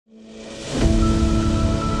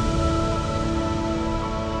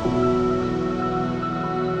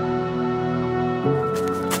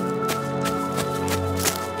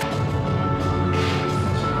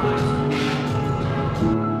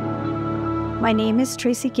My name is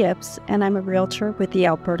Tracy Gibbs, and I'm a realtor with the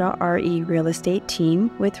Alberta RE Real Estate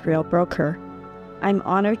team with Real Broker. I'm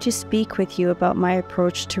honored to speak with you about my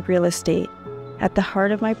approach to real estate. At the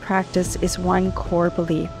heart of my practice is one core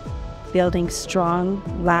belief: building strong,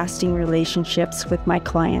 lasting relationships with my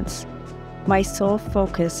clients. My sole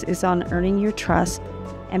focus is on earning your trust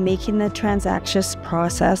and making the transactions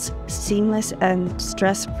process seamless and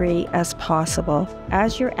stress-free as possible.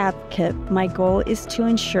 As your advocate, my goal is to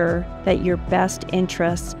ensure that your best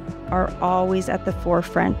interests are always at the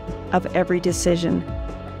forefront of every decision.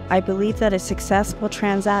 I believe that a successful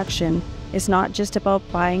transaction is not just about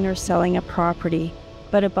buying or selling a property,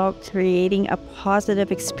 but about creating a positive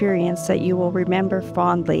experience that you will remember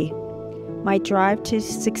fondly. My drive to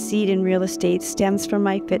succeed in real estate stems from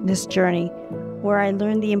my fitness journey, where I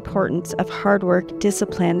learned the importance of hard work,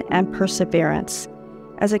 discipline, and perseverance.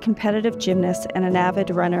 As a competitive gymnast and an avid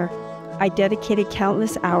runner, I dedicated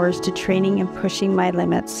countless hours to training and pushing my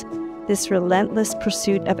limits. This relentless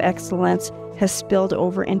pursuit of excellence has spilled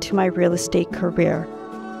over into my real estate career,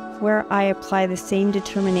 where I apply the same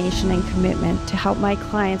determination and commitment to help my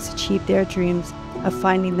clients achieve their dreams of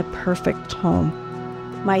finding the perfect home.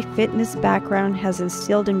 My fitness background has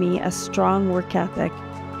instilled in me a strong work ethic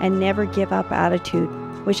and never give up attitude,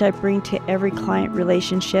 which I bring to every client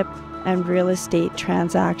relationship and real estate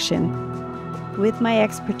transaction. With my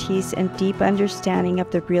expertise and deep understanding of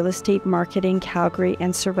the real estate market in Calgary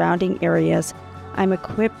and surrounding areas, I'm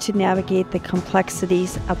equipped to navigate the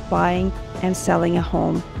complexities of buying and selling a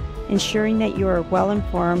home, ensuring that you are well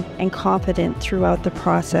informed and confident throughout the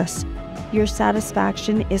process. Your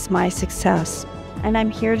satisfaction is my success, and I'm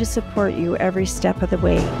here to support you every step of the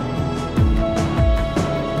way.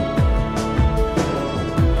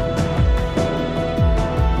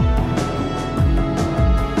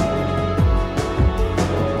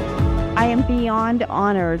 I am beyond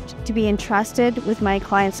honored to be entrusted with my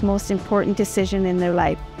client's most important decision in their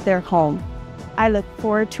life, their home. I look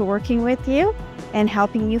forward to working with you and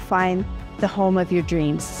helping you find the home of your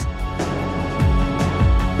dreams.